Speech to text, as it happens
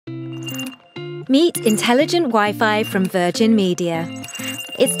Meet Intelligent Wi-Fi from Virgin Media.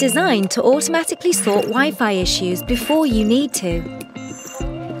 It's designed to automatically sort Wi-Fi issues before you need to.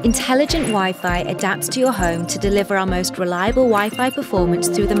 Intelligent Wi-Fi adapts to your home to deliver our most reliable Wi-Fi performance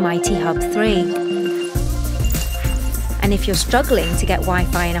through the mighty Hub 3. And if you're struggling to get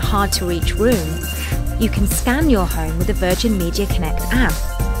Wi-Fi in a hard-to-reach room, you can scan your home with the Virgin Media Connect app.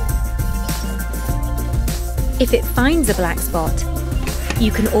 If it finds a black spot, you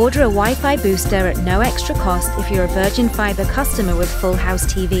can order a Wi-Fi booster at no extra cost if you're a Virgin Fibre customer with full house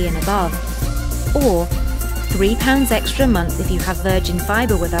TV and above, or £3 extra a month if you have Virgin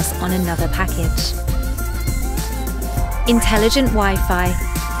Fibre with us on another package. Intelligent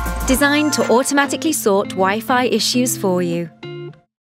Wi-Fi, designed to automatically sort Wi-Fi issues for you.